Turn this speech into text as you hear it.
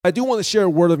I do want to share a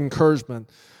word of encouragement.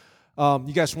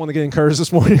 You guys want to get encouraged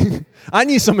this morning? I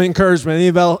need some encouragement.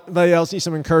 Anybody else need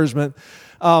some encouragement?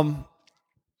 I'm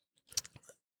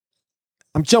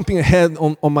jumping ahead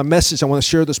on my message I want to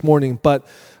share this morning, but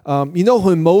you know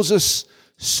when Moses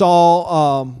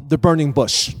saw the burning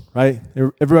bush, right?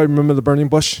 Everybody remember the burning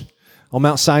bush on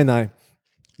Mount Sinai?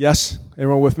 Yes?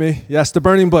 Everyone with me? Yes, the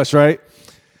burning bush, right?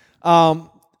 I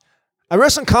read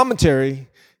some commentary.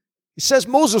 It says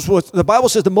the Bible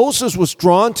says that Moses was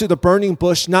drawn to the burning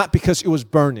bush not because it was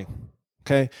burning,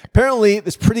 okay? Apparently,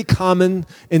 it's pretty common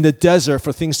in the desert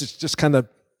for things to just kind of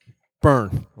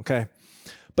burn, okay?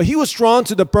 But he was drawn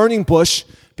to the burning bush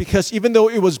because even though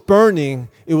it was burning,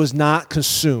 it was not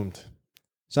consumed.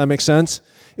 Does that make sense?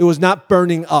 It was not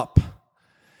burning up.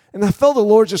 And I felt the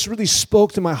Lord just really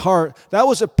spoke to my heart. That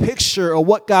was a picture of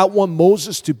what God wanted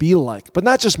Moses to be like. But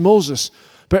not just Moses,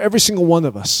 but every single one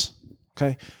of us,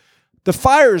 okay? The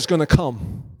fire is going to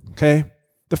come, okay?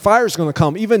 The fire is going to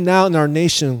come. Even now in our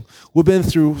nation, we've been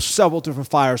through several different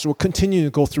fires. We're continuing to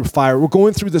go through fire. We're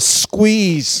going through the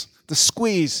squeeze.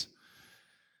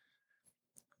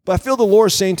 But I feel the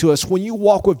Lord saying to us, when you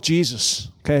walk with Jesus,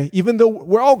 okay, even though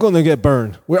we're all going to get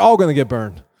burned.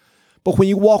 But when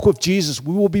you walk with Jesus,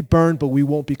 we will be burned, but we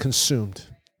won't be consumed,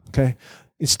 okay?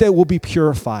 Instead, we'll be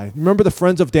purified. Remember the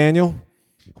friends of Daniel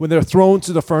when they're thrown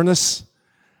to the furnace?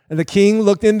 And the king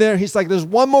looked in there. He's like, there's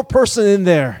one more person in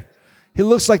there. He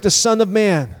looks like the Son of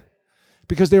Man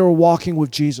because they were walking with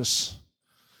Jesus.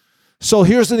 So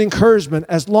here's an encouragement.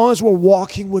 As long as we're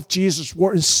walking with Jesus,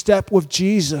 we're in step with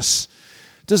Jesus.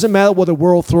 Doesn't matter what the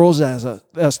world throws at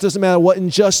us. Doesn't matter what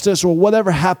injustice or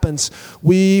whatever happens.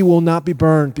 We will not be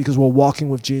burned because we're walking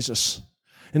with Jesus.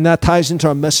 And that ties into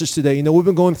our message today. You know, we've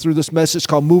been going through this message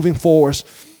called Moving Forward.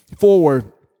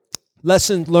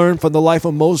 Lesson learned from the life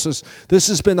of Moses. This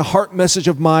has been the heart message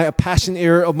of a passion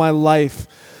area of my life.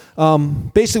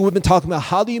 Basically, we've been talking about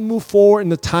how do you move forward in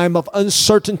the time of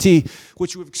uncertainty,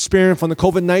 which we've experienced from the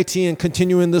COVID-19 and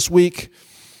continuing this week.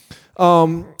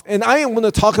 And I am going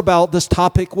to talk about this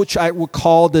topic, which I would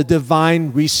call the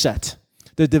divine reset.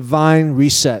 The divine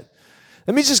reset.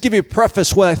 Let me just give you a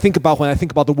preface what I think about when I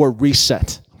think about the word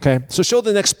reset. Okay, so show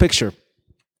the next picture.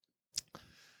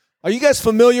 Are you guys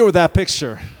familiar with that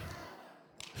picture?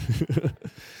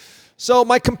 So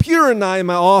my computer and I in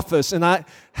my office, and I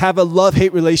have a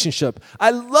love-hate relationship. I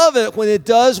love it when it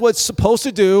does what it's supposed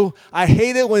to do. I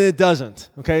hate it when it doesn't.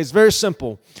 Okay, it's very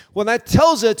simple. When I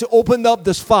tells it to open up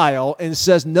this file and it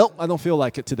says, nope, I don't feel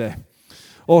like it today.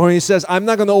 Or when he says, I'm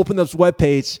not going to open up this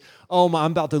webpage, I'm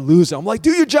about to lose it. I'm like,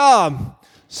 do your job.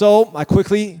 So I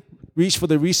quickly reach for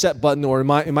the reset button, or in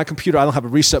my computer, I don't have a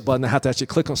reset button. I have to actually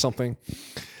click on something.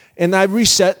 And I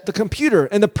reset the computer.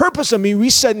 And the purpose of me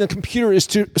resetting the computer is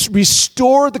to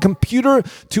restore the computer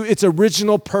to its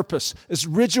original purpose, its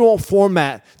original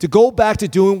format, to go back to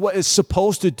doing what it's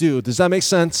supposed to do. Does that make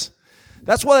sense?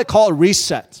 That's what I call a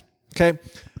reset, okay?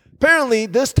 Apparently,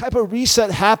 this type of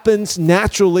reset happens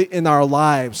naturally in our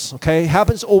lives, okay? It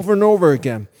happens over and over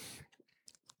again.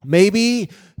 Maybe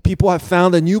people have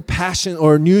found a new passion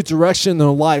or a new direction in their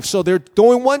life. So they're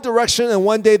going one direction, and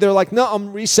one day they're like, no,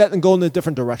 I'm resetting and going in a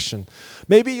different direction.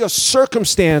 Maybe a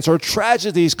circumstance or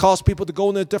tragedies cause people to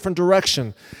go in a different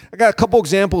direction. I got a couple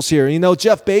examples here. You know,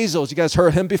 Jeff Bezos, you guys heard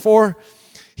of him before?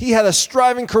 He had a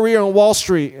striving career on Wall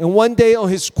Street. And one day on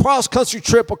his cross-country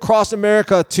trip across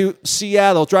America to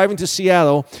Seattle, driving to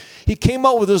Seattle, he came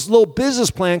up with this little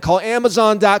business plan called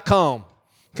Amazon.com.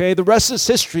 Okay, the rest is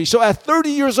history. So at 30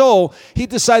 years old, he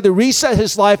decided to reset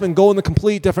his life and go in a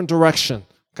completely different direction.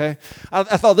 Okay,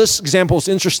 I thought this example was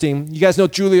interesting. You guys know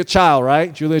Julia Child,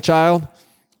 right? Julia Child,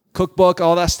 cookbook,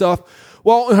 all that stuff.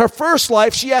 Well, in her first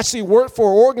life, she actually worked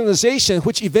for an organization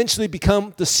which eventually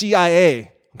became the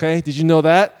CIA. Okay, did you know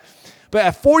that? But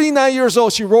at 49 years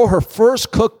old, she wrote her first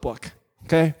cookbook.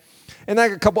 Okay. And I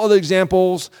got a couple other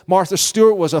examples. Martha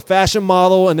Stewart was a fashion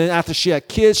model, and then after she had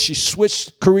kids, she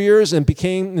switched careers and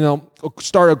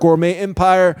started a gourmet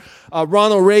empire.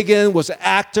 Ronald Reagan was an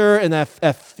actor, and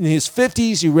in his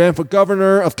 50s, he ran for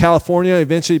governor of California,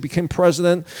 eventually became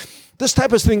president. This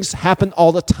type of things happen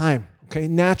all the time, okay?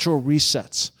 Natural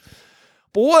resets.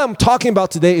 But what I'm talking about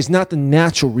today is not the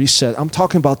natural reset. I'm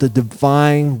talking about the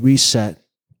divine reset.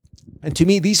 And to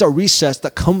me, these are resets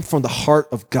that come from the heart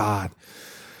of God.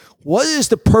 What is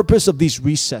the purpose of these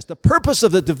resets? The purpose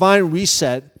of the divine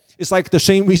reset is like the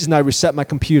same reason I reset my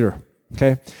computer,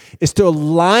 okay? It's to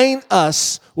align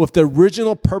us with the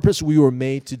original purpose we were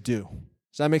made to do.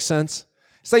 Does that make sense?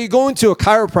 It's like you go into a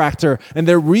chiropractor and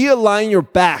they realign your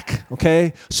back,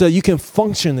 okay, so you can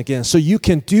function again, so you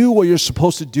can do what you're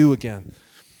supposed to do again.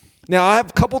 Now, I have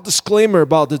a couple disclaimer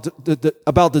about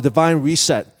the divine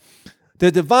reset.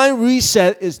 The divine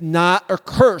reset is not a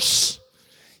curse,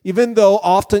 even though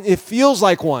often it feels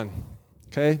like one.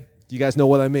 Okay? You guys know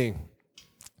what I mean.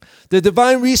 The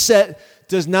divine reset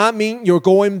does not mean you're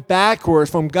going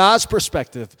backwards from God's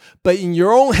perspective, but in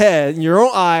your own head, in your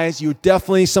own eyes, you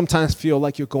definitely sometimes feel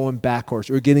like you're going backwards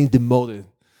or getting demoted.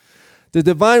 The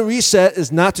divine reset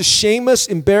is not to shame us,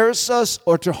 embarrass us,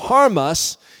 or to harm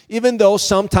us, even though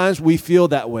sometimes we feel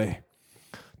that way.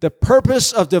 The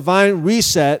purpose of divine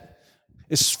reset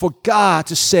is for God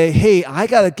to say, hey, I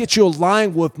got to get you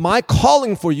aligned with my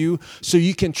calling for you so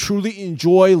you can truly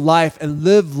enjoy life and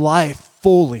live life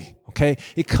fully. Okay?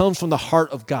 It comes from the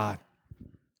heart of God.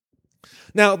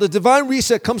 Now, the divine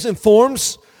reset comes in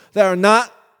forms that are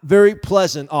not very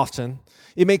pleasant often.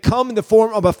 It may come in the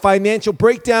form of a financial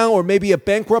breakdown or maybe a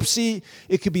bankruptcy.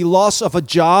 It could be loss of a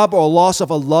job or loss of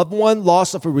a loved one,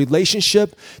 loss of a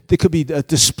relationship. There could be a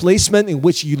displacement in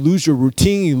which you lose your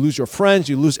routine, you lose your friends,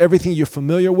 you lose everything you're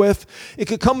familiar with. It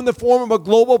could come in the form of a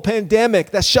global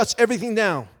pandemic that shuts everything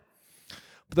down.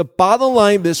 But the bottom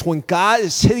line is when God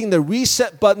is hitting the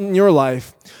reset button in your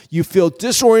life, you feel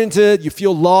disoriented, you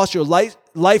feel lost, your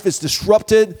life is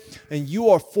disrupted, and you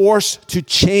are forced to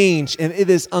change, and it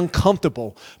is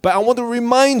uncomfortable. But I want to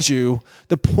remind you,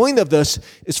 the point of this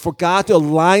is for God to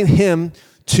align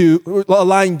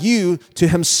you to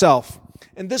himself.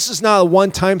 And this is not a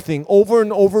one-time thing. Over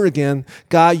and over again,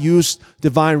 God used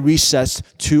divine resets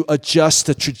to adjust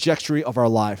the trajectory of our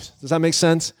lives. Does that make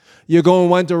sense? You're going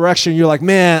one direction, you're like,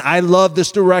 man, I love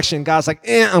this direction. God's like,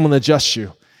 I'm going to adjust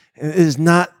you. And it is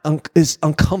not, it's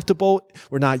uncomfortable.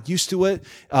 We're not used to it.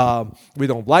 We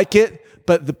don't like it.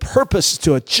 But the purpose is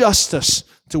to adjust us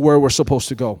to where we're supposed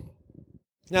to go.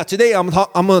 Now, today I'm going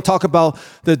to talk about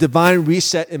the divine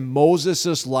reset in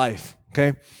Moses' life.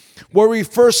 Okay, where we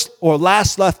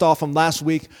last left off from last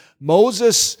week,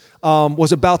 Moses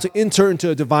was about to enter into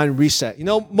a divine reset. You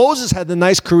know, Moses had the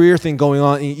nice career thing going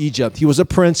on in Egypt. He was a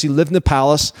prince. He lived in the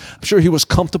palace. I'm sure he was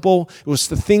comfortable. It was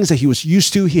the things that he was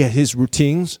used to. He had his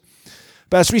routines.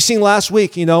 But as we seen last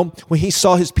week, you know, when he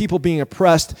saw his people being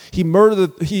oppressed, he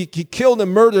killed and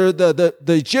murdered the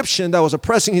Egyptian that was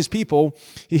oppressing his people.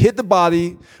 He hid the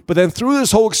body, but then through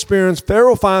this whole experience,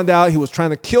 Pharaoh found out he was trying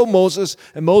to kill Moses,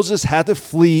 and Moses had to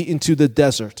flee into the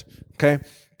desert. Okay?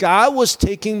 God was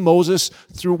taking Moses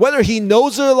through, whether he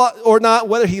knows it or not,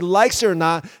 whether he likes it or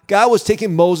not, God was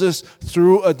taking Moses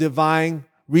through a divine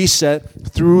reset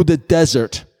through the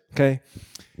desert. Okay?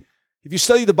 If you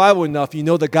study the Bible enough, you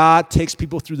know that God takes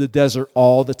people through the desert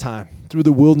all the time, through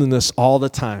the wilderness all the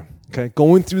time. Okay,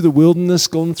 going through the wilderness,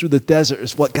 going through the desert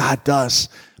is what God does.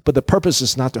 But the purpose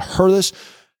is not to hurt us.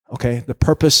 Okay, the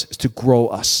purpose is to grow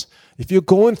us. If you're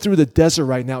going through the desert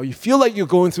right now, you feel like you're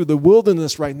going through the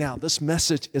wilderness right now, this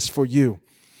message is for you.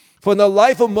 For in the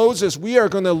life of Moses, we are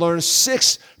going to learn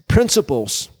six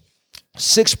principles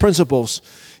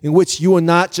in which you will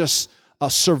not just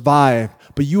survive,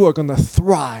 but you are going to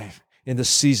thrive in the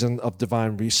season of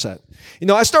divine reset. You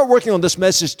know, I started working on this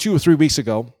message 2 or 3 weeks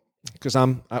ago because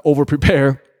I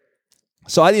over-prepare.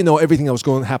 So I didn't know everything that was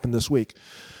going to happen this week.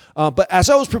 But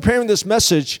as I was preparing this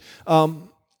message,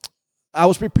 I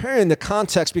was preparing the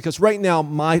context because right now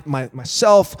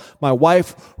myself, my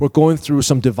wife, we're going through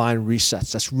some divine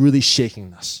resets that's really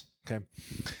shaking us. Okay,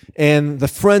 and the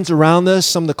friends around us,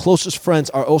 some of the closest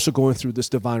friends, are also going through this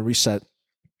divine reset.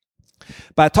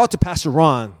 But I talked to Pastor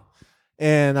Ron,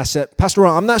 and I said, Pastor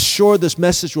Ron, I'm not sure this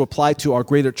message will apply to our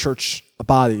greater church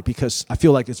body because I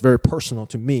feel like it's very personal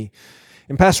to me.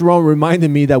 And Pastor Ron reminded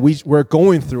me that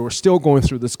we're still going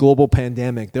through this global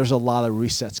pandemic. There's a lot of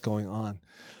resets going on.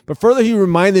 But further, he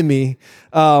reminded me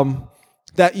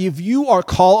that if you are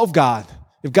called of God,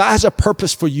 if God has a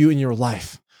purpose for you in your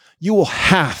life, you will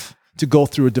have to go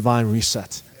through a divine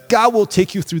reset. God will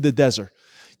take you through the desert.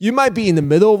 You might be in the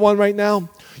middle of one right now.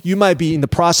 You might be in the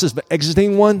process of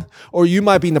exiting one, or you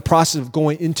might be in the process of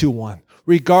going into one.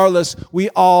 Regardless, we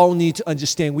all need to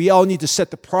understand. We all need to set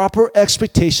the proper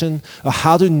expectation of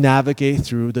how to navigate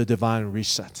through the divine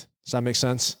reset. Does that make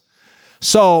sense?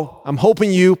 So I'm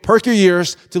hoping you perk your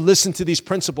ears to listen to these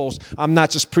principles. I'm not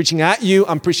just preaching at you.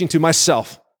 I'm preaching to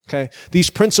myself. Okay?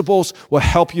 These principles will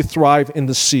help you thrive in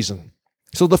this season.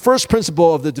 So the first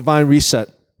principle of the divine reset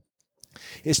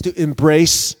is to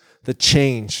embrace the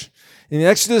change. In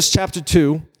Exodus chapter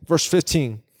 2, verse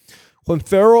 15, when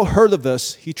Pharaoh heard of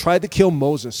this, he tried to kill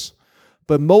Moses.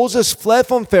 But Moses fled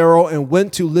from Pharaoh and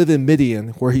went to live in Midian,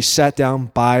 where he sat down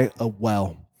by a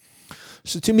well.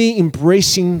 So to me,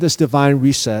 embracing this divine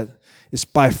reset is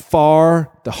by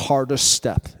far the hardest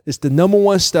step. It's the number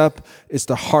one step. It's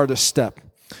the hardest step.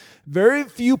 Very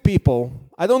few people,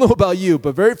 I don't know about you,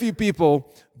 but very few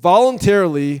people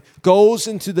voluntarily goes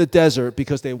into the desert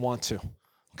because they want to,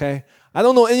 okay? I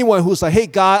don't know anyone who's like, hey,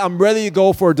 God, I'm ready to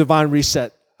go for a divine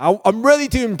reset. I'm ready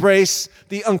to embrace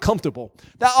the uncomfortable.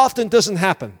 That often doesn't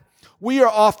happen. We are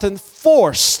often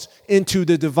forced into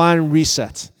the divine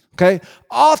reset, okay?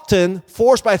 Often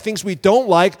forced by things we don't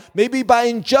like, maybe by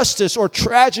injustice or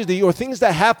tragedy or things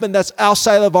that happen that's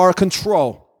outside of our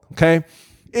control, okay?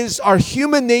 It is our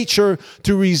human nature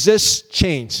to resist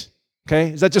change,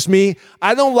 okay? Is that just me?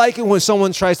 I don't like it when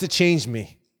someone tries to change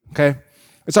me, okay?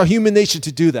 It's our human nature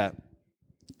to do that.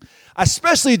 I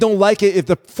especially don't like it if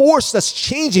the force that's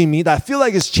changing me, that I feel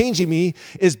like is changing me,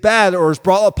 is bad or is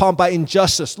brought upon by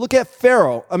injustice. Look at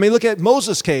Pharaoh. Look at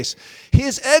Moses' case.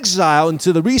 His exile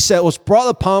into the reset was brought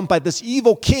upon by this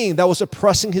evil king that was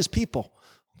oppressing his people.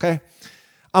 Okay?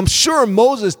 I'm sure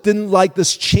Moses didn't like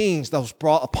this change that was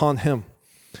brought upon him.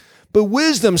 But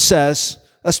wisdom says,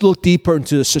 let's look deeper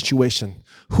into the situation.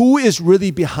 Who is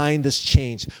really behind this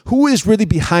change? Who is really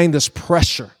behind this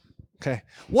pressure? Okay.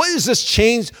 What is this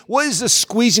change? What is this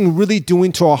squeezing really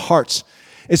doing to our hearts?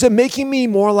 Is it making me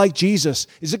more like Jesus?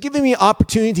 Is it giving me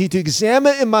opportunity to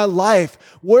examine in my life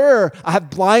where I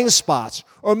have blind spots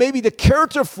or maybe the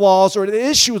character flaws or the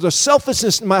issues of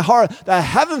selfishness in my heart that I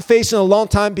haven't faced in a long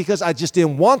time because I just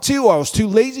didn't want to or I was too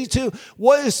lazy to?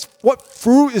 What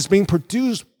fruit is being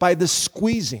produced by this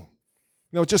squeezing?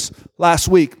 Just last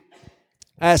week,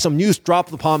 I had some news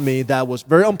dropped upon me that was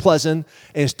very unpleasant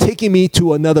and it's taking me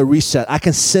to another reset. I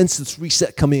can sense this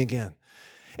reset coming again.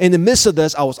 In the midst of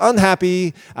this, I was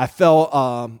unhappy. I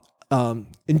felt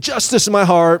injustice in my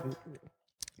heart.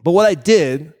 But what I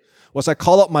did was I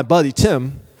called up my buddy,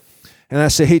 Tim, and I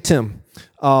said, hey, Tim,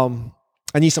 I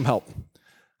need some help.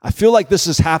 I feel like this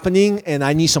is happening and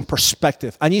I need some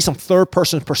perspective. I need some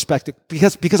third-person perspective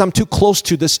because I'm too close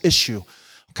to this issue,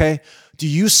 okay? Do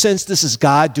you sense this is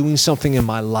God doing something in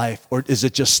my life, or is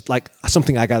it just like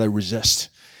something I got to resist?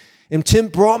 And Tim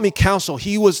brought me counsel.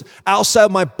 He was outside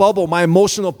my bubble, my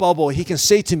emotional bubble. He can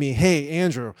say to me, hey,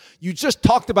 Andrew, you just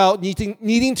talked about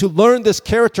needing to learn this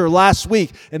character last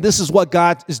week, and this is what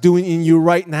God is doing in you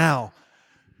right now.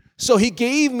 So he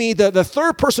gave me the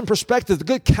third-person perspective, the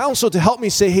good counsel to help me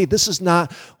say, hey, this is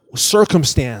not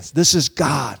circumstance. This is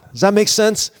God. Does that make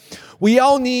sense? We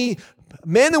all need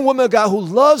men and women of God who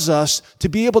loves us to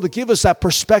be able to give us that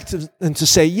perspective and to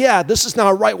say, yeah, this is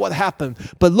not right what happened,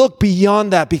 but look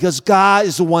beyond that because God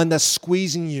is the one that's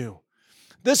squeezing you.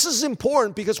 This is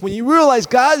important because when you realize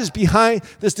God is behind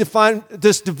this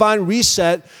divine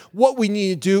reset, what we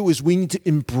need to do is we need to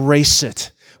embrace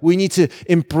it. We need to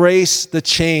embrace the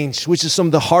change, which is some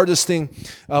of the hardest thing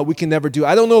we can never do.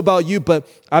 I don't know about you, but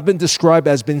I've been described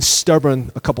as being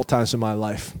stubborn a couple times in my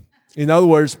life. In other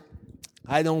words,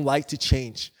 I don't like to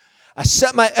change. I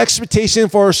set my expectation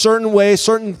for a certain way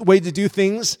to do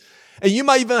things, and you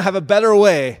might even have a better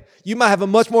way. You might have a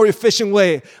much more efficient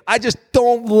way. I just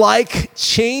don't like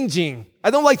changing. I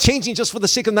don't like changing just for the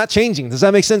sake of not changing. Does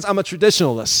that make sense? I'm a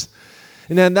traditionalist.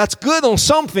 And then that's good on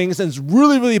some things, and it's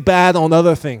really, really bad on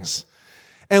other things.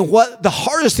 And what the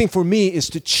hardest thing for me is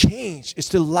to change, is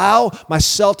to allow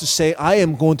myself to say, I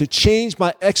am going to change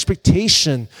my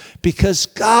expectation because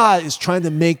God is trying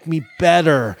to make me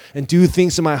better and do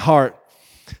things in my heart.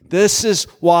 This is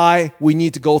why we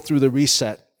need to go through the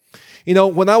reset.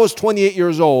 When I was 28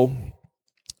 years old,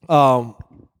 over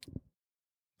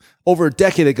a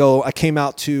decade ago, I came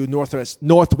out to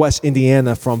Northwest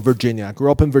Indiana from Virginia. I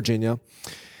grew up in Virginia.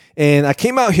 And I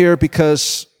came out here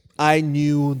because I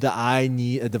knew that I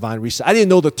need a divine reset. I didn't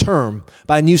know the term,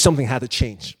 but I knew something had to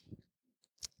change.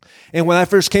 And when I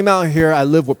first came out here, I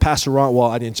lived with Pastor Ron. Well,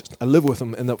 I lived with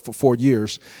him for 4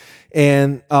 years.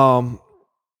 And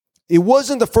it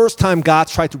wasn't the first time God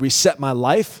tried to reset my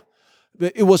life.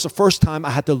 It was the first time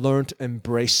I had to learn to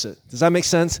embrace it. Does that make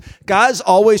sense? God's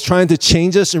always trying to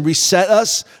change us and reset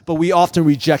us, but we often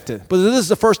reject it. But this is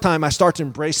the first time I start to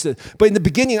embrace it. But in the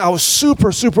beginning, I was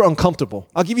super, super uncomfortable.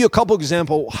 I'll give you a couple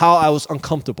examples how I was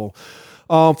uncomfortable.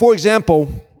 For example,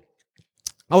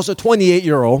 I was a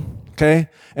 28-year-old, okay?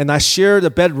 And I shared a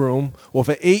bedroom with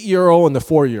an 8-year-old and a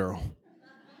 4-year-old.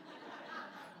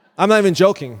 I'm not even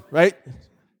joking, right?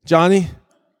 Johnny,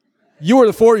 you were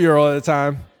the 4-year-old at the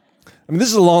time. This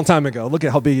is a long time ago. Look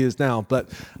at how big he is now. But,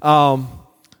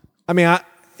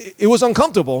 it was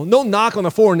uncomfortable. No knock on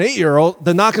the 4 and 8-year-old.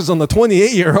 The knock is on the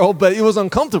 28-year-old, but it was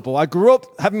uncomfortable. I grew up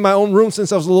having my own room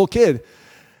since I was a little kid.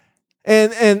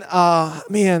 And I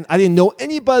didn't know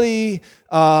anybody.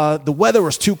 The weather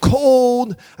was too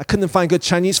cold. I couldn't find good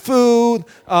Chinese food.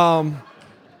 I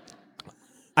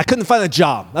I couldn't find a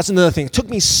job. That's another thing. It took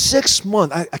me 6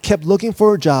 months. I kept looking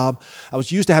for a job. I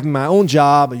was used to having my own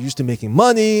job. I was used to making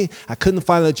money. I couldn't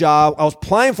find a job. I was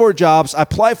applying for jobs. I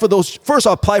applied for those. First,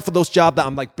 I applied for those jobs that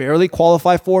I'm like barely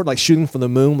qualified for, like shooting for the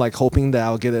moon, like hoping that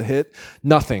I'll get a hit.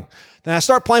 Nothing. Then I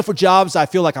start applying for jobs I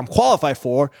feel like I'm qualified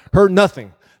for. Heard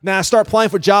nothing. Then I start applying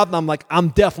for jobs and I'm like, I'm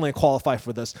definitely qualified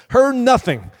for this. Heard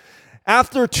nothing.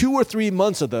 After 2 or 3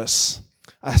 months of this,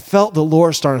 I felt the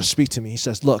Lord starting to speak to me. He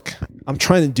says, look, I'm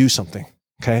trying to do something,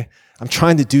 okay? I'm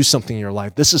trying to do something in your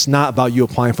life. This is not about you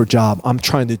applying for a job. I'm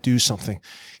trying to do something.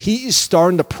 He is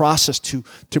starting the process to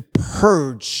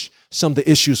purge some of the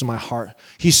issues in my heart.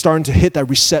 He's starting to hit that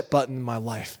reset button in my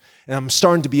life. And I'm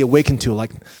starting to be awakened to,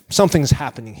 like, something's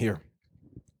happening here.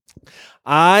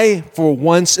 I, for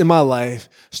once in my life,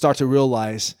 start to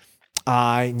realize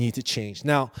I need to change.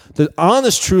 Now, the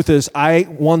honest truth is I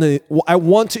want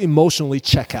to emotionally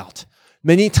check out.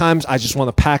 Many times I just want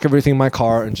to pack everything in my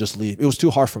car and just leave. It was too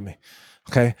hard for me,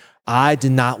 okay? I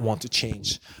did not want to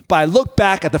change. But I look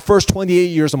back at the first 28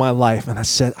 years of my life and I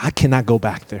said, I cannot go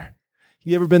back there.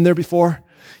 You ever been there before?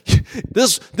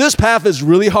 This path is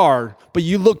really hard, but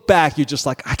you look back, you're just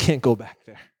like, I can't go back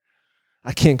there.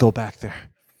 I can't go back there.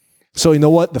 So you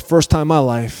know what? The first time in my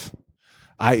life,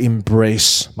 I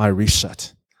embrace my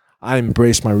reset. I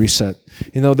embrace my reset.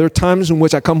 You know, there are times in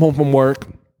which I come home from work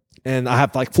and I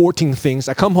have like 14 things.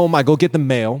 I come home, I go get the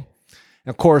mail.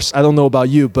 And of course, I don't know about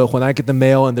you, but when I get the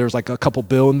mail and there's like a couple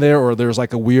bill in there or there's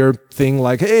like a weird thing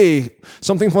like, hey,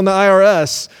 something from the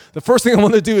IRS, the first thing I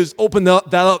want to do is open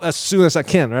that up as soon as I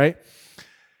can, right?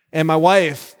 And my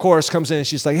wife, of course, comes in and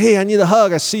she's like, hey, I need a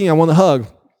hug. I see you. I want a hug.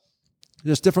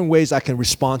 There's different ways I can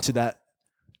respond to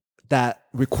that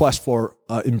request for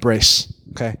embrace,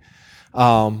 okay?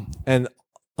 And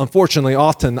unfortunately,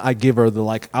 often I give her the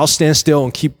like, I'll stand still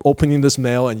and keep opening this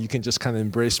mail and you can just kind of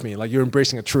embrace me like you're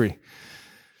embracing a tree.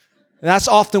 And that's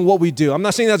often what we do. I'm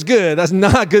not saying that's good. That's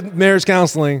not good marriage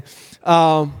counseling.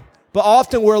 But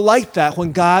often we're like that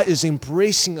when God is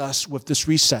embracing us with this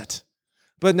reset.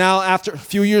 But now after a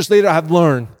few years later, I've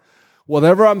learned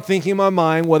whatever I'm thinking in my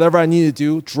mind, whatever I need to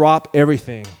do, drop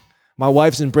everything. My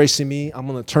wife's embracing me. I'm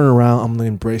going to turn around. I'm going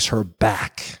to embrace her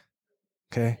back.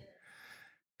 Okay?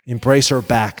 Embrace her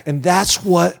back. And that's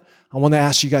what I want to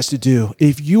ask you guys to do.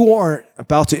 If you are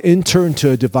about to enter into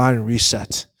a divine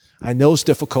reset, I know it's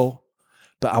difficult,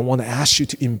 but I want to ask you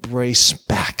to embrace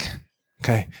back.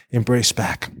 Okay? Embrace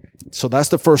back. So that's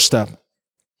the first step.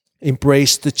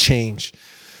 Embrace the change.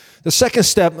 The second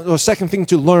step, or second thing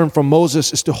to learn from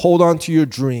Moses is to hold on to your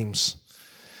dreams.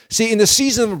 See, in the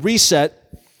season of reset,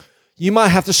 you might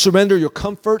have to surrender your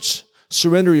comforts,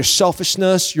 surrender your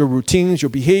selfishness, your routines, your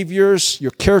behaviors, your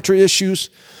character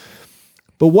issues.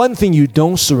 But one thing you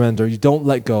don't surrender, you don't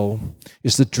let go,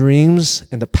 is the dreams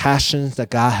and the passions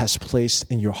that God has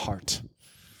placed in your heart.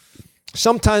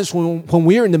 Sometimes when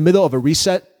we're in the middle of a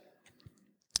reset,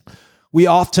 we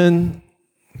often,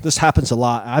 this happens a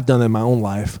lot, I've done it in my own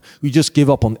life, we just give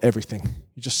up on everything.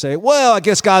 You just say, well, I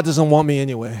guess God doesn't want me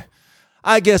anyway.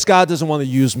 I guess God doesn't want to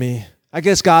use me. I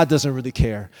guess God doesn't really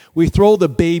care. We throw the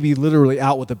baby literally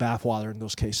out with the bathwater in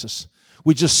those cases.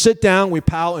 We just sit down, we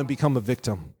pout, and become a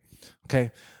victim.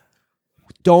 Okay?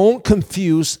 Don't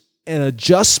confuse an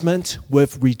adjustment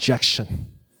with rejection.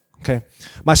 Okay?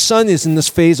 My son is in this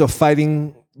phase of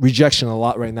fighting rejection a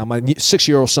lot right now. My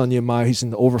 6-year-old son, Nehemiah, he's in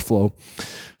the overflow.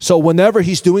 So whenever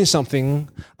he's doing something,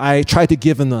 I try to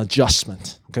give him an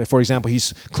adjustment. Okay? For example,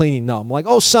 he's cleaning up. I'm like,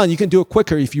 oh, son, you can do it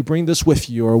quicker if you bring this with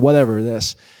you or whatever it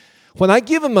is. When I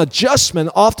give him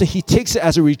adjustment, often he takes it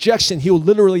as a rejection. He will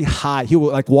literally hide. He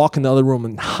will like walk in the other room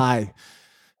and hide.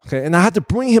 Okay, and I had to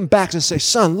bring him back and say,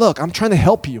 son, look, I'm trying to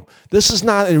help you. This is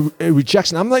not a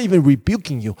rejection. I'm not even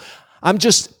rebuking you. I'm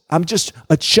just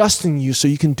adjusting you so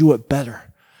you can do it better.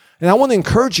 And I want to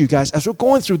encourage you guys, as we're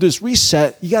going through this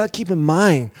reset, you got to keep in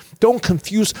mind, don't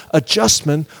confuse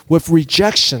adjustment with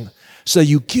rejection so that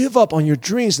you give up on your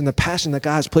dreams and the passion that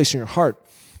God has placed in your heart.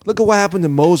 Look at what happened to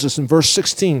Moses in verse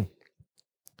 16.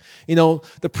 You know,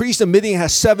 the priest of Midian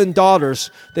has 7 daughters.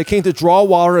 They came to draw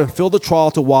water and fill the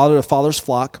trough to water their father's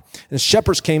flock. And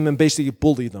shepherds came and basically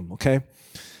bullied them, okay?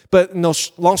 But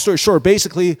long story short,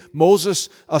 basically Moses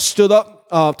stood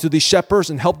up to these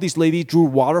shepherds and helped these ladies drew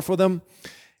water for them.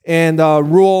 And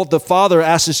Reuel, the father,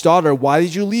 asked his daughter, why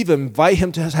did you leave him? Invite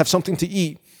him to have something to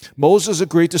eat. Moses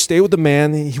agreed to stay with the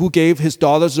man who gave his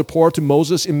daughter Zipporah to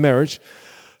Moses in marriage.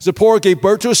 Zipporah gave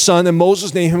birth to a son, and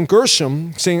Moses named him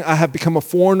Gershom, saying, I have become a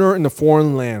foreigner in a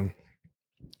foreign land.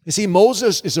 You see,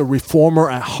 Moses is a reformer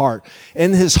at heart.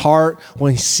 In his heart,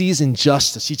 when he sees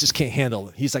injustice, he just can't handle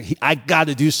it. He's like, I got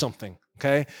to do something,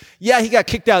 okay? Yeah, he got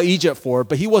kicked out of Egypt for it,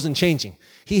 but he wasn't changing.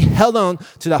 He held on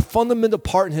to that fundamental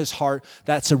part in his heart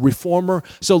that's a reformer.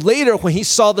 So later, when he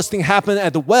saw this thing happen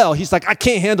at the well, he's like, I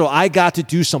can't handle it. I got to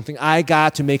do something. I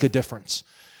got to make a difference.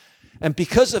 And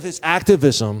because of his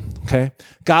activism, okay,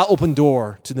 God opened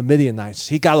door to the Midianites.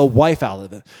 He got a wife out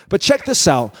of it. But check this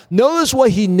out. Notice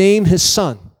what he named his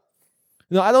son.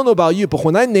 I don't know about you, but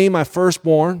when I named my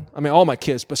firstborn, all my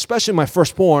kids, but especially my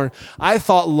firstborn, I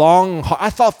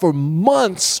thought for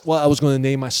months what I was going to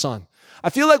name my son. I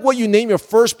feel like what you name your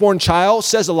firstborn child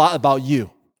says a lot about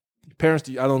you. Parents,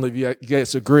 I don't know if you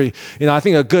guys agree. I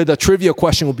think a good trivia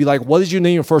question would be like, what did you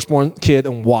name your firstborn kid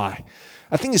and why?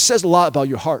 I think it says a lot about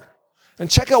your heart. And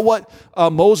check out what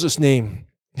Moses named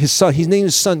his son. He named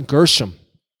his son Gershom,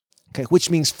 okay, which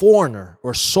means foreigner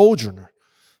or sojourner.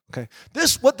 Okay,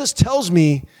 what this tells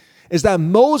me is that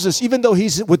Moses, even though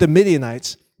he's with the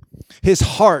Midianites, his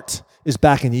heart is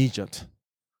back in Egypt.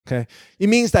 Okay, it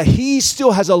means that he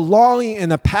still has a longing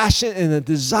and a passion and a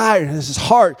desire in his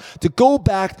heart to go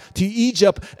back to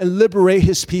Egypt and liberate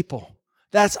his people.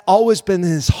 That's always been in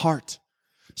his heart.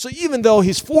 So even though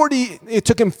he's 40, it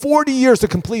took him 40 years to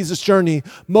complete this journey,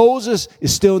 Moses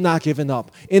is still not giving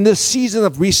up. In this season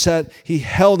of reset, he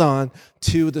held on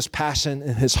to this passion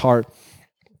in his heart.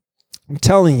 I'm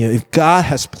telling you, if God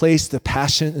has placed the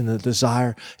passion and the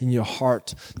desire in your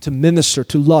heart to minister,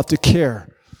 to love, to care,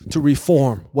 to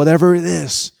reform, whatever it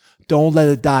is, don't let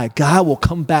it die. God will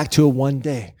come back to it one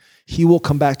day. He will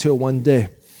come back to it one day.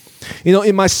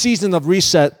 In my season of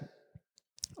reset,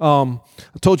 I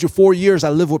told you 4 years I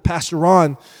lived with Pastor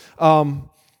Ron.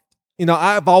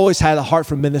 I've always had a heart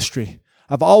for ministry.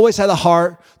 I've always had a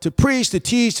heart to preach, to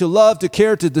teach, to love, to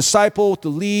care, to disciple, to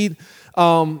lead.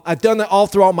 I've done it all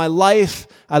throughout my life.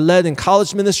 I led in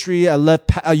college ministry. I led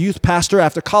a youth pastor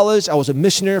after college. I was a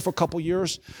missionary for a couple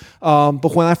years.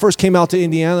 But when I first came out to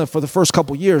Indiana for the first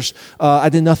couple years, I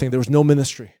did nothing. There was no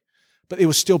ministry. But it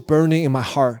was still burning in my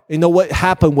heart. What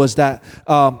happened was that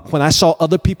when I saw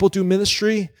other people do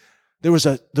ministry, there was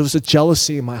a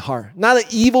jealousy in my heart. Not an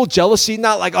evil jealousy,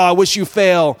 not like, I wish you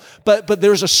fail. But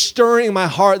there was a stirring in my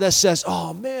heart that says,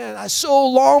 oh man, I so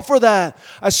long for that.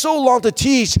 I so long to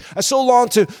teach. I so long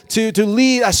to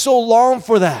lead. I so long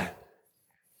for that.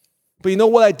 But you know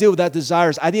what I did with that desire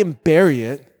is I didn't bury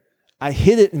it. I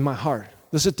hid it in my heart.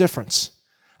 There's a difference.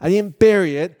 I didn't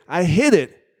bury it. I hid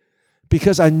it.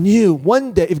 Because I knew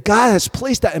one day, if God has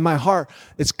placed that in my heart,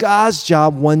 it's God's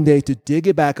job one day to dig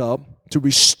it back up, to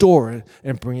restore it,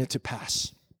 and bring it to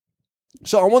pass.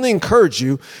 So I want to encourage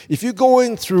you, if you're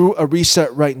going through a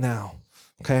reset right now,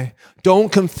 okay, don't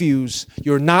confuse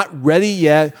you're not ready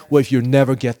yet with you'll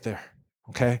never get there,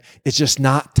 okay? It's just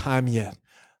not time yet.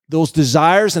 Those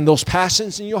desires and those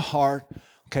passions in your heart,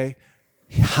 okay,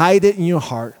 hide it in your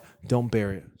heart. Don't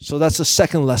bury it. So that's the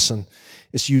second lesson.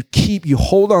 Is you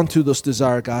hold on to those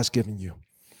desires God's given you.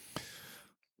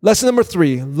 Lesson number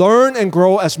 3, learn and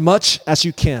grow as much as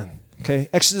you can. Okay,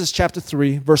 Exodus chapter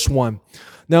 3, verse 1.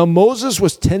 Now Moses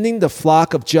was tending the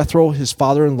flock of Jethro, his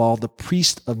father-in-law, the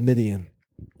priest of Midian.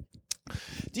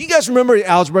 Do you guys remember the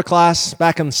algebra class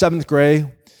back in 7th grade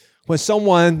when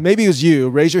someone, maybe it was you,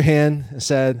 raised your hand and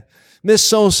said, Miss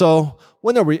So-and-so,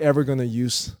 when are we ever going to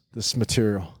use this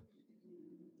material?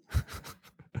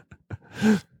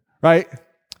 Right?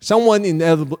 Someone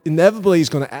inevitably is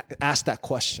going to ask that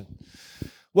question.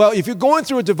 Well, if you're going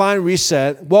through a divine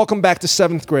reset, welcome back to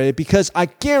 7th grade, because I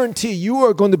guarantee you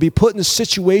are going to be put in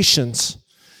situations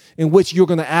in which you're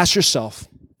going to ask yourself,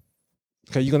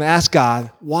 okay, you're going to ask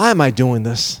God, why am I doing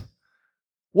this?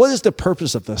 What is the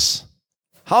purpose of this?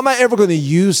 How am I ever going to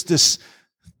use this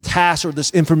task or this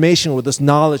information or this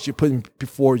knowledge you're putting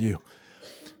before you?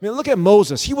 Look at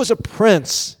Moses. He was a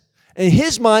prince. In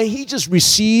his mind, he just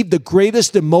received the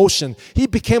greatest demotion. He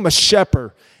became a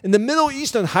shepherd. In the Middle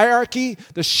Eastern hierarchy,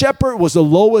 the shepherd was the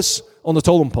lowest on the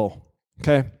totem pole.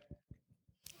 Okay?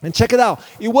 And check it out.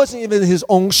 It wasn't even his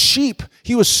own sheep.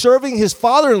 He was serving his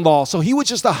father-in-law, so he was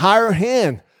just a higher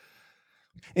hand.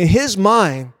 In his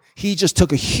mind, he just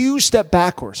took a huge step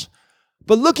backwards.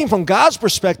 But looking from God's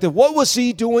perspective, what was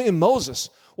he doing in Moses?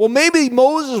 Well, maybe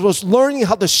Moses was learning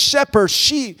how to shepherd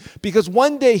sheep because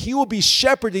one day he will be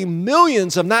shepherding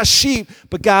millions of not sheep,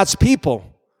 but God's people.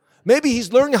 Maybe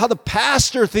he's learning how to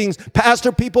pastor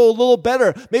people a little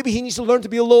better. Maybe he needs to learn to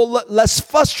be a little less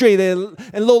frustrated and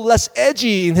a little less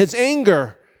edgy in his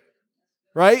anger,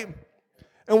 right?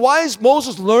 And why is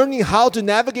Moses learning how to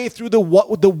navigate through the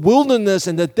wilderness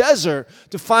and the desert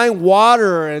to find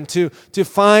water and to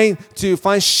find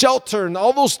shelter and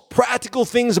all those practical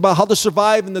things about how to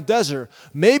survive in the desert?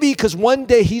 Maybe because one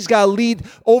day he's got to lead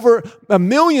over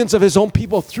millions of his own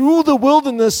people through the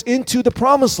wilderness into the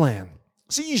promised land.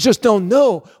 See, you just don't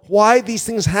know why these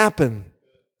things happen.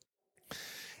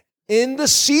 In the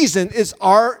season, it's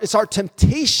our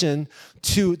temptation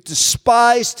to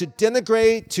despise, to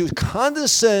denigrate, to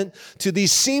condescend to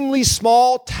these seemingly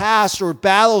small tasks or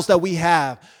battles that we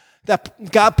have,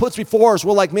 that God puts before us.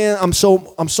 We're like, man, I'm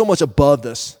so much above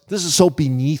this. This is so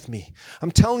beneath me.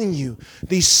 I'm telling you,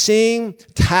 these same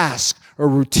tasks or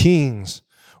routines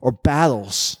or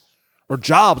battles or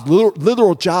jobs,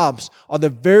 literal jobs, are the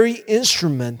very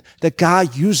instrument that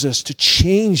God uses to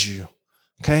change you.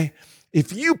 Okay?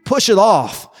 If you push it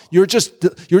off, you're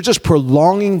just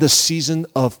prolonging the season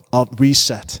of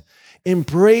reset.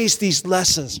 Embrace these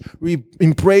lessons.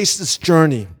 Embrace this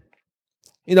journey.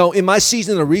 You know, in my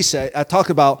season of reset, I talk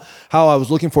about how I was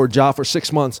looking for a job for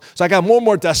 6 months. So I got more and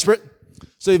more desperate.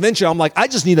 So eventually I'm like, I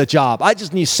just need a job. I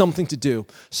just need something to do.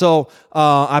 So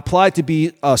I applied to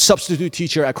be a substitute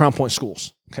teacher at Crown Point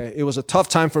Schools. Okay, it was a tough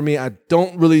time for me. I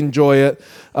don't really enjoy it.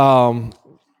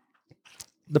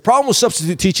 The problem with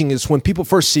substitute teaching is when people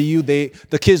first see you,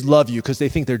 the kids love you because they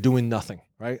think they're doing nothing,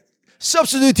 right?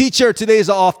 Substitute teacher, today is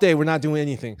an off day. We're not doing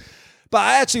anything. But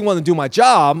I actually want to do my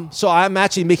job, so I'm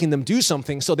actually making them do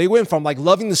something. So they went from like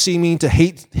loving to see me to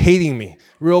hating me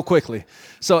real quickly.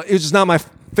 So it was just not my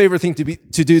favorite thing to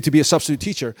do to be a substitute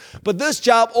teacher. But this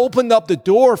job opened up the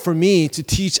door for me to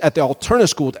teach at the alternate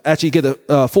school, to actually get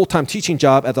a full-time teaching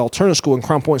job at the alternate school in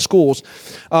Crown Point Schools.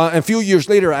 And a few years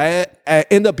later, I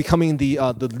ended up becoming the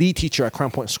lead teacher at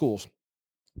Crown Point Schools.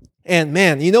 And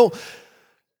man, you know,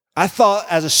 I thought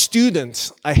as a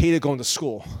student, I hated going to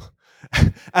school.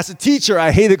 As a teacher,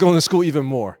 I hated going to school even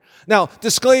more. Now,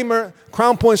 disclaimer,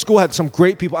 Crown Point School had some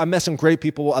great people. I met some great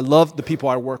people. I love the people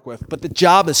I work with. But the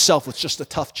job itself was just a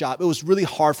tough job. It was really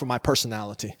hard for my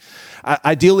personality.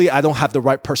 Ideally, I don't have the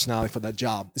right personality for that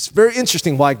job. It's very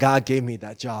interesting why God gave me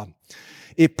that job.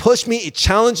 It pushed me, it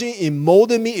challenged me, it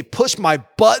molded me, it pushed my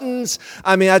buttons.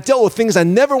 I mean, I dealt with things I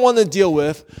never wanted to deal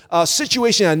with,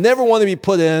 situations I never wanted to be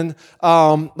put in.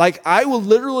 Like I would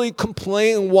literally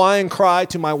complain and whine and cry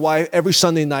to my wife every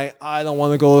Sunday night. I don't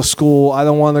want to go to school. I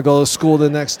don't want to go to school the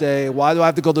next day. Why do I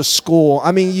have to go to school?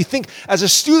 I mean, you think as a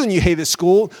student you hated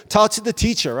school, talk to the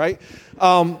teacher, right?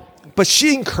 But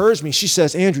she encouraged me. She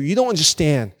says, Andrew, you don't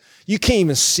understand. You can't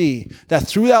even see that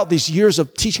throughout these years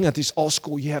of teaching at this alt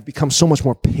school, you have become so much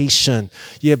more patient.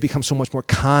 You have become so much more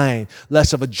kind,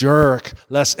 less of a jerk,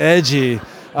 less edgy,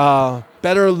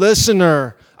 better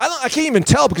listener. I can't even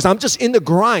tell because I'm just in the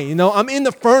grind, you know. I'm in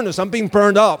the furnace. I'm being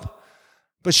burned up.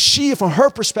 But she, from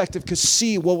her perspective, could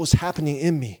see what was happening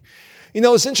in me. You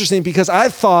know, it's interesting because I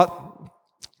thought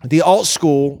the alt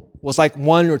school was like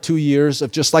 1 or 2 years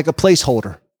of just like a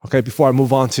placeholder, okay, before I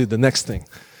move on to the next thing.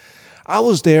 I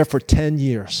was there for 10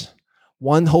 years,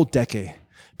 1 whole decade,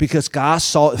 because God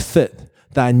saw it fit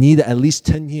that I needed at least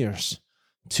 10 years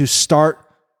to start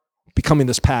becoming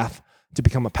this path to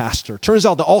become a pastor. Turns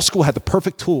out the alt school had the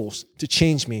perfect tools to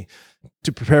change me,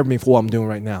 to prepare me for what I'm doing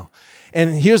right now.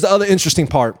 And here's the other interesting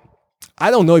part.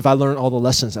 I don't know if I learned all the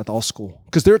lessons at the alt school,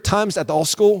 because there are times at the alt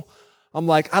school, I'm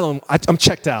like, I'm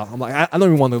checked out. I'm like, I don't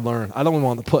even want to learn. I don't even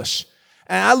want to push.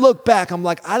 And I look back, I'm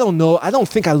like, I don't know. I don't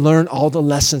think I learned all the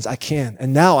lessons I can.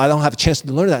 And now I don't have a chance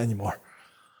to learn that anymore.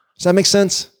 Does that make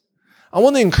sense? I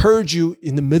want to encourage you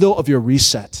in the middle of your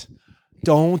reset.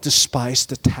 Don't despise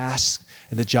the tasks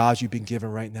and the jobs you've been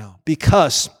given right now.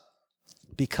 Because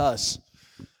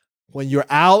when you're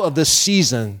out of this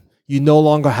season, you no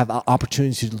longer have the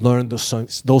opportunity to learn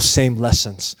those same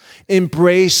lessons.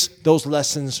 Embrace those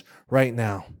lessons right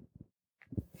now.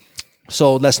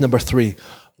 So lesson number 3.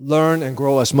 Learn and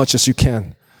grow as much as you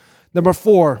can. Number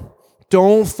 4,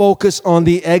 don't focus on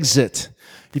the exit.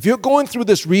 If you're going through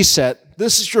this reset,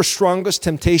 this is your strongest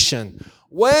temptation.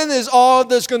 When is all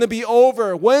this going to be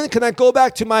over? When can I go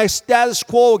back to my status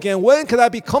quo again? When can I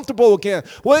be comfortable again?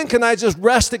 When can I just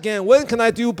rest again? When can I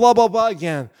do blah, blah, blah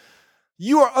again?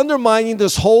 You are undermining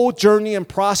this whole journey and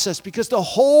process, because the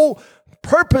whole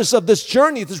purpose of this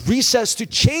journey, this reset, is to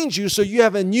change you so you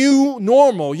have a new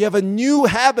normal. You have a new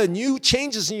habit, new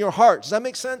changes in your heart. Does that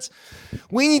make sense?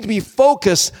 We need to be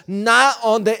focused not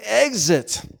on the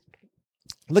exit.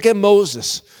 Look at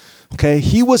Moses. Okay,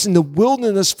 he was in the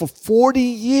wilderness for 40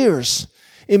 years.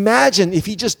 Imagine if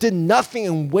he just did nothing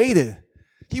and waited.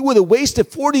 He would have wasted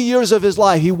 40 years of his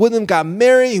life. He wouldn't have got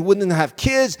married. He wouldn't have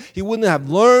kids. He wouldn't have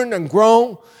learned and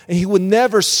grown. And he would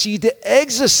never see the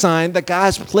exit sign that God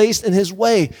has placed in his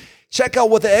way. Check out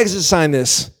what the exit sign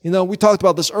is. You know, we talked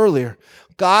about this earlier.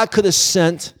 God could have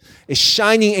sent a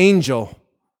shining angel,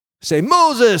 say,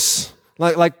 Moses,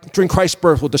 Like during Christ's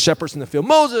birth with the shepherds in the field.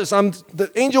 Moses, I'm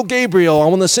the angel Gabriel. I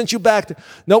want to send you back.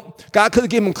 Nope. God could have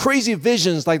given him crazy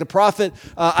visions like the prophet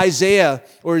Isaiah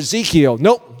or Ezekiel.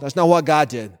 Nope. That's not what God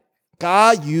did.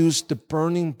 God used the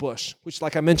burning bush, which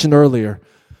like I mentioned earlier,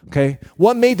 okay?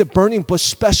 What made the burning bush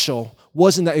special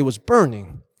wasn't that it was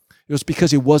burning. It was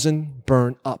because it wasn't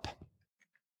burned up.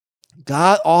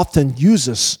 God often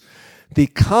uses the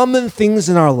common things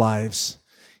in our lives,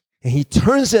 and he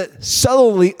turns it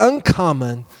subtly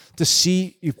uncommon to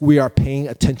see if we are paying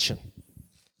attention,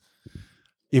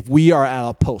 if we are at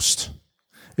our post.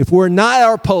 If we're not at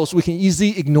our post, we can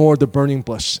easily ignore the burning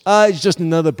bush. It's just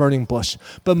another burning bush.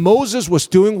 But Moses was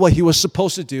doing what he was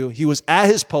supposed to do. He was at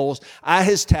his post, at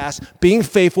his task, being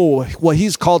faithful with what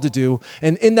he's called to do.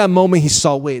 And in that moment, he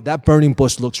saw, wait, that burning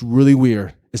bush looks really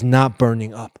weird. It's not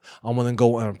burning up. I'm going to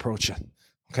go and approach it.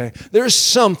 Okay? There's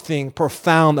something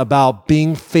profound about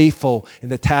being faithful in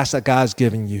the task that God's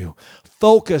given you.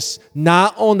 Focus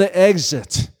not on the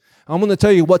exit. I'm going to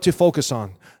tell you what to focus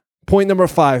on. Point number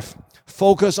 5,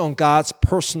 focus on God's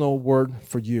personal word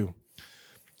for you.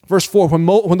 Verse 4,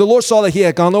 when the Lord saw that he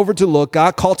had gone over to look,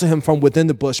 God called to him from within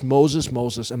the bush, Moses,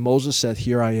 Moses. And Moses said,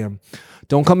 here I am.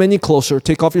 Don't come any closer.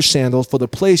 Take off your sandals, for the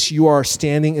place you are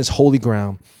standing is holy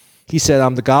ground. He said,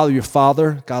 I'm the God of your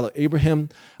father, God of Abraham,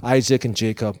 Isaac, and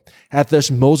Jacob. At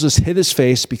this, Moses hid his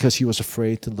face because he was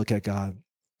afraid to look at God.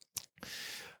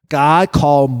 God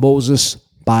called Moses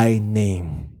by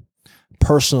name,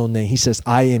 personal name. He says,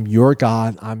 I am your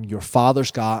God. I'm your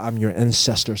father's God. I'm your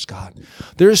ancestors' God.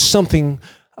 There's something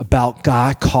about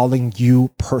God calling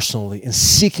you personally and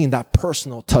seeking that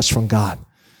personal touch from God.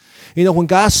 You know, when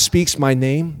God speaks my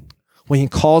name, when he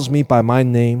calls me by my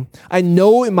name, I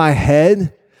know in my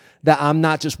head that I'm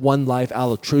not just one life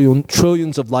out of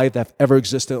trillions of life that have ever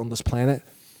existed on this planet.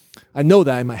 I know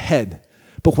that in my head.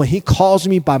 But when he calls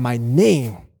me by my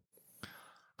name,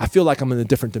 I feel like I'm in a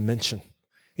different dimension.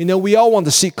 You know, we all want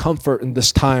to seek comfort in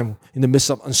this time, in the midst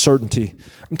of uncertainty.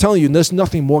 I'm telling you, there's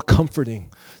nothing more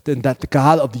comforting than that the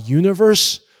God of the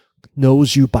universe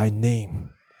knows you by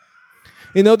name.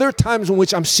 You know, there are times in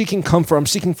which I'm seeking comfort, I'm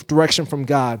seeking direction from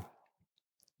God.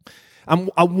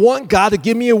 I want God to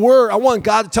give me a word. I want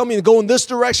God to tell me to go in this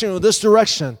direction or this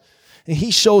direction. And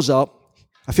he shows up.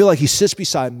 I feel like he sits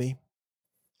beside me,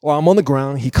 or I'm on the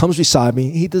ground. He comes beside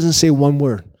me. He doesn't say one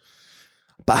word.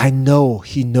 But I know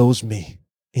he knows me.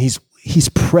 His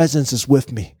presence is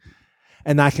with me.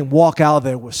 And I can walk out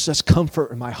there with such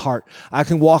comfort in my heart. I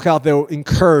can walk out there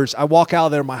encouraged. I walk out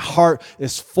there, my heart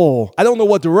is full. I don't know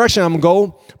what direction I'm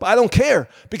going to go, but I don't care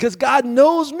because God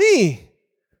knows me.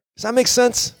 Does that make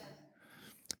sense?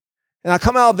 And I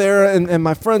come out there and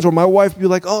my friends or my wife be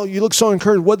like, oh, you look so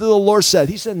encouraged. What did the Lord say?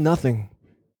 He said nothing.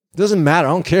 It doesn't matter.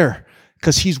 I don't care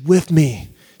because he's with me.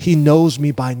 He knows me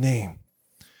by name.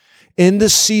 In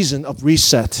this season of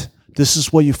reset, this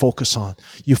is what you focus on.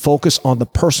 You focus on the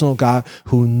personal God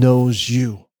who knows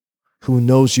you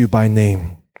by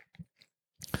name.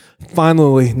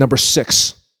 Finally, number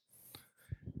 6.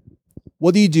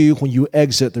 What do you do when you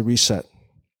exit the reset?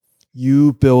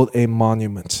 You build a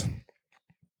monument.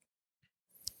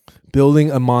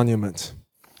 Building a monument.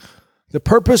 The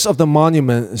purpose of the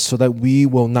monument is so that we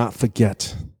will not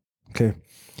forget. Okay?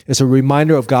 It's a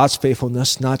reminder of God's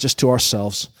faithfulness, not just to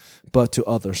ourselves, but to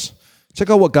others. Check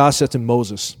out what God said to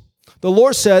Moses. The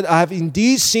Lord said, I have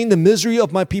indeed seen the misery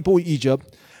of my people in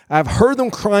Egypt. I have heard them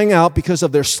crying out because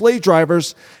of their slave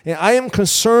drivers, and I am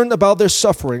concerned about their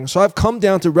suffering. So I've come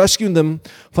down to rescue them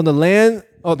from the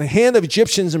hand of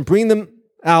Egyptians and bring them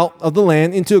out of the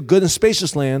land into a good and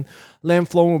spacious land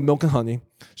flowing with milk and honey.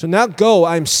 So now go,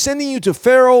 I am sending you to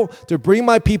Pharaoh to bring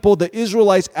my people, the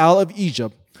Israelites, out of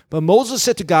Egypt. But Moses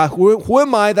said to God, who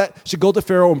am I that should go to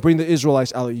Pharaoh and bring the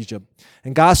Israelites out of Egypt?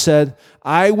 And God said,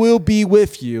 I will be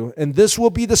with you, and this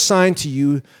will be the sign to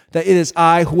you that it is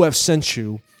I who have sent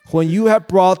you. When you have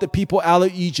brought the people out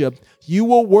of Egypt, you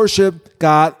will worship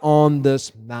God on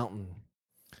this mountain.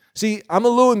 See, I'm a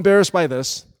little embarrassed by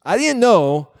this. I didn't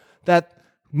know that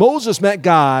Moses met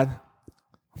God,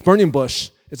 burning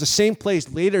bush. It's the same place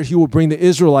later he will bring the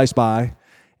Israelites by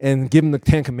and give them the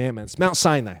 10 Commandments, Mount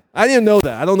Sinai. I didn't know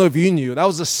that. I don't know if you knew. That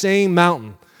was the same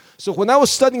mountain. So when I was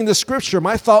studying the scripture,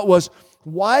 my thought was,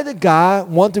 why did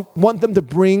God want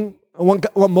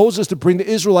Moses to bring the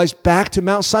Israelites back to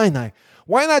Mount Sinai?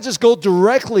 Why not just go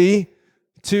directly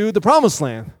to the promised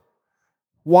land?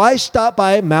 Why stop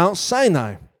by Mount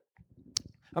Sinai?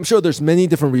 I'm sure there's many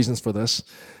different reasons for this,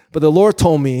 but the Lord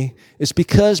told me it's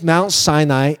because Mount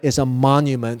Sinai is a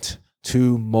monument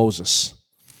to Moses.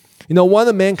 You know, one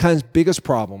of mankind's biggest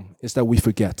problem is that we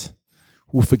forget.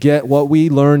 We forget what we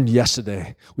learned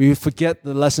yesterday. We forget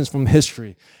the lessons from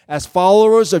history. As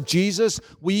followers of Jesus,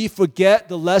 we forget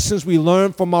the lessons we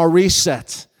learned from our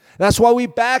reset. That's why we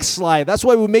backslide. That's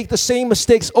why we make the same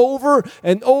mistakes over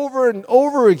and over and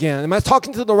over again. Am I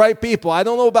talking to the right people? I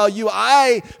don't know about you.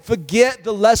 I forget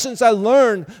the lessons I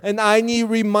learned, and I need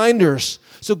reminders.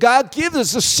 So God gives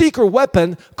us a secret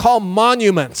weapon called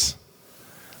monuments.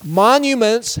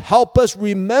 Monuments help us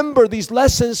remember these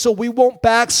lessons so we won't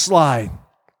backslide.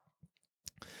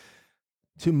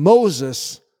 To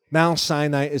Moses, Mount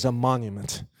Sinai is a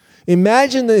monument.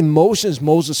 Imagine the emotions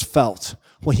Moses felt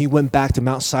when he went back to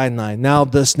Mount Sinai. Now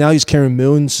he's carrying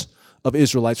millions of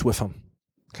Israelites with him.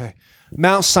 Okay,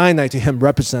 Mount Sinai to him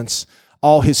represents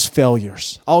all his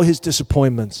failures, all his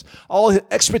disappointments, all his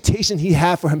expectation he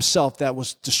had for himself that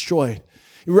was destroyed.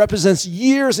 It represents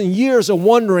years and years of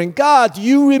wondering, God, do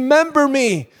you remember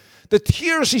me? The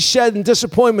tears he shed in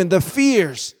disappointment, the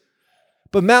fears.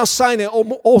 But Mount Sinai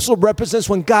also represents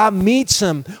when God meets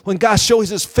him, when God shows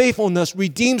his faithfulness,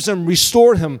 redeems him,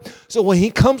 restored him. So when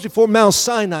he comes before Mount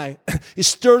Sinai, it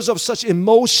stirs up such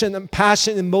emotion and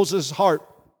passion in Moses' heart.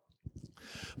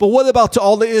 But what about to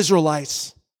all the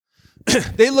Israelites?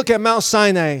 They look at Mount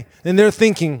Sinai and they're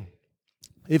thinking,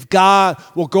 if God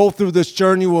will go through this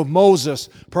journey with Moses,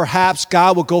 perhaps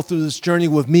God will go through this journey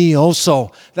with me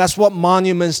also. That's what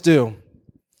monuments do.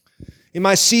 In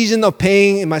my season of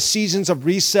pain, in my seasons of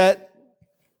reset,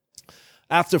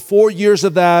 after 4 years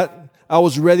of that, I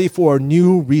was ready for a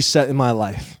new reset in my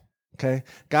life. Okay?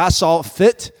 God saw it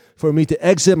fit for me to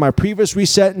exit my previous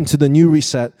reset into the new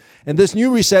reset. And this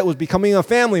new reset was becoming a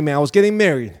family man. I was getting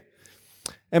married.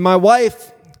 And my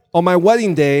wife, on my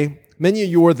wedding day, many of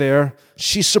you were there,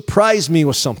 she surprised me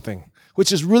with something,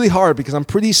 which is really hard because I'm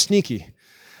pretty sneaky.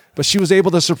 But she was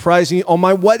able to surprise me on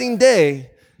my wedding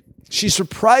day. She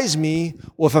surprised me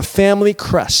with a family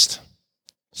crest.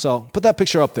 So put that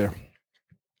picture up there.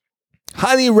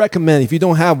 Highly recommend, if you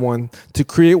don't have one, to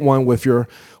create one with your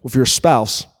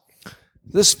spouse.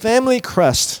 This family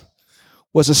crest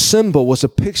was a symbol, was a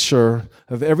picture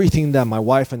of everything that my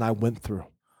wife and I went through.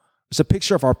 It's a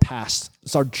picture of our past.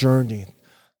 It's our journey.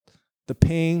 The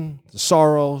pain, the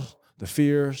sorrows, the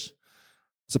fears.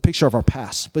 It's a picture of our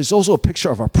past, but it's also a picture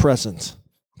of our present.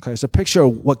 Okay, it's a picture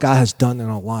of what God has done in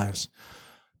our lives.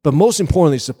 But most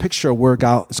importantly, it's a picture of where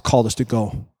God has called us to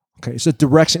go. Okay, it's a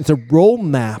direction, it's a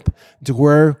roadmap to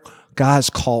where God has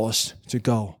called us to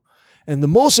go. And the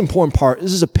most important part,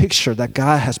 this is a picture that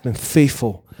God has been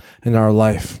faithful in our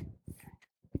life.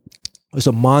 It's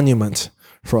a monument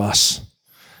for us.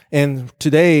 And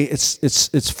today,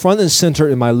 it's front and center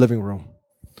in my living room.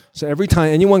 So every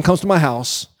time anyone comes to my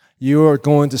house, you are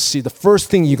going to see, the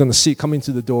first thing you're going to see coming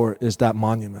to the door is that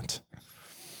monument.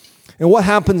 And what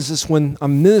happens is when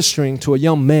I'm ministering to a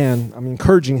young man, I'm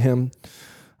encouraging him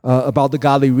about the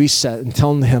godly reset and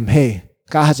telling him, hey,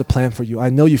 God has a plan for you. I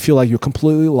know you feel like you're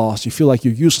completely lost. You feel like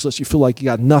you're useless. You feel like you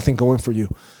got nothing going for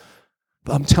you.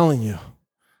 But I'm telling you,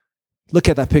 look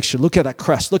at that picture. Look at that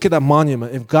crest. Look at that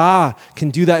monument. If God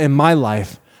can do that in my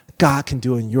life, God can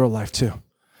do it in your life too.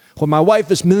 When my wife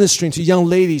is ministering to young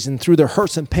ladies and through their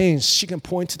hurts and pains, she can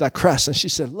point to that crest and she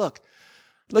said, look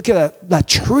at that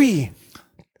tree,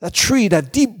 that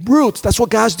deep roots. That's what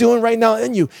God's doing right now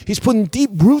in you. He's putting deep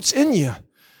roots in you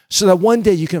so that one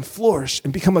day you can flourish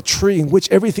and become a tree in which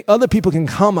other people can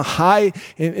come and hide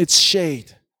in its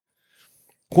shade.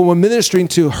 When we're ministering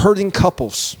to hurting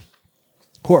couples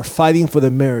who are fighting for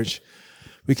their marriage,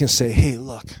 we can say, hey,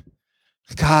 look,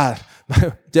 God,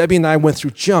 Debbie and I went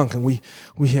through junk and we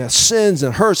had sins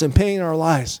and hurts and pain in our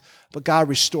lives, but God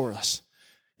restored us.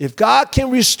 If God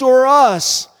can restore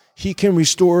us, He can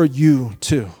restore you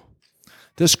too.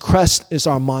 This crest is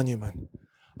our monument.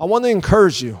 I want to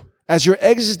encourage you, as you're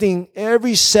exiting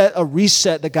every set of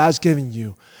reset that God's given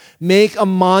you, make a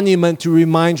monument to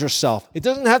remind yourself. It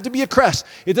doesn't have to be a crest.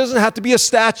 It doesn't have to be a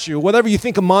statue, whatever you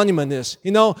think a monument is.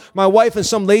 You know, my wife and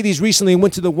some ladies recently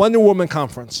went to the Wonder Woman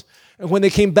conference. And when they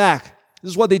came back,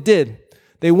 this is what they did.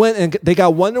 They went and they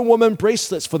got Wonder Woman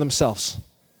bracelets for themselves.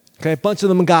 Okay, a bunch of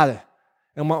them got it.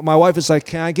 And my wife is like,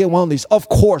 can I get one of these? Of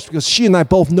course, because she and I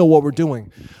both know what we're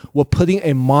doing. We're putting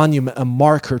a monument, a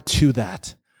marker to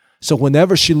that. So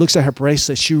whenever she looks at her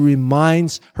bracelet, she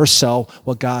reminds herself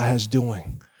what God is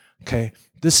doing. Okay,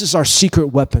 this is our secret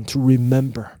weapon to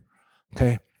remember.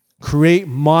 Okay, create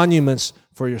monuments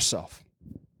for yourself.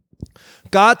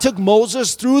 God took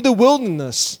Moses through the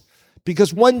wilderness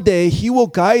because one day He will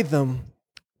guide them.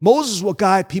 Moses will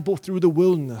guide people through the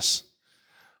wilderness.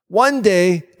 One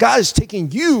day, God is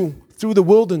taking you through the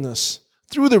wilderness,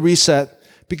 through the reset,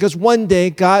 because one day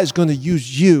God is going to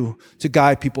use you to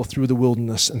guide people through the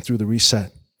wilderness and through the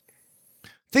reset.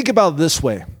 Think about it this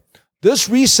way. This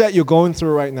reset you're going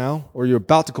through right now, or you're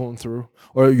about to go through,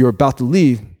 or you're about to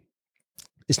leave,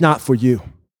 is not for you.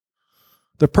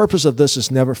 The purpose of this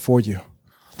is never for you.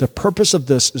 The purpose of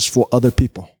this is for other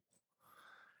people.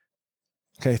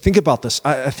 Okay, think about this.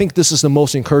 I think this is the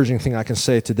most encouraging thing I can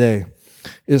say today,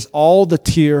 is all the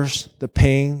tears, the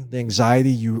pain, the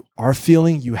anxiety you are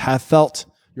feeling, you have felt,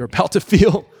 you're about to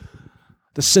feel,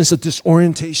 the sense of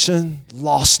disorientation,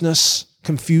 lostness,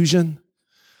 confusion.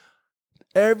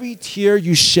 Every tear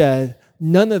you shed,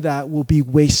 none of that will be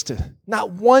wasted.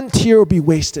 Not one tear will be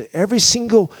wasted. Every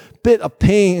single bit of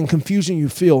pain and confusion you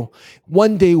feel,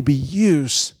 one day will be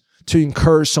used to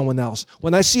encourage someone else.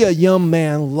 When I see a young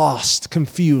man lost,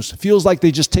 confused, feels like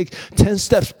they just take 10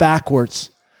 steps backwards,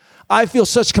 I feel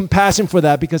such compassion for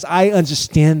that because I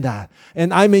understand that.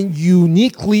 And I'm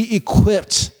uniquely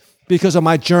equipped because of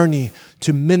my journey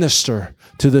to minister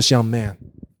to this young man.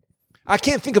 I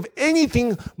can't think of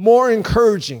anything more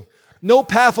encouraging. No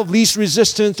path of least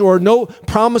resistance or no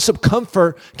promise of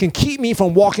comfort can keep me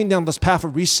from walking down this path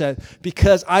of reset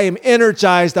because I am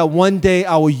energized that one day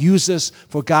I will use this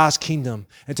for God's kingdom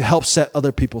and to help set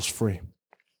other people free.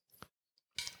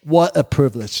 What a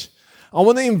privilege. I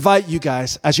want to invite you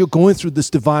guys, as you're going through this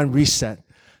divine reset,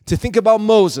 to think about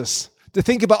Moses, to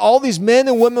think about all these men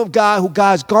and women of God who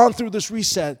God has gone through this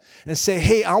reset and say,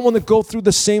 hey, I want to go through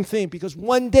the same thing because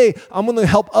one day I'm going to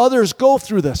help others go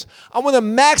through this. I want to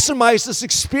maximize this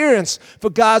experience for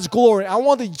God's glory. I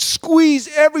want to squeeze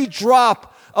every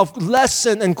drop of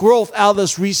lesson and growth out of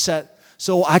this reset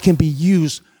so I can be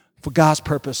used for God's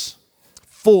purpose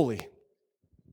fully.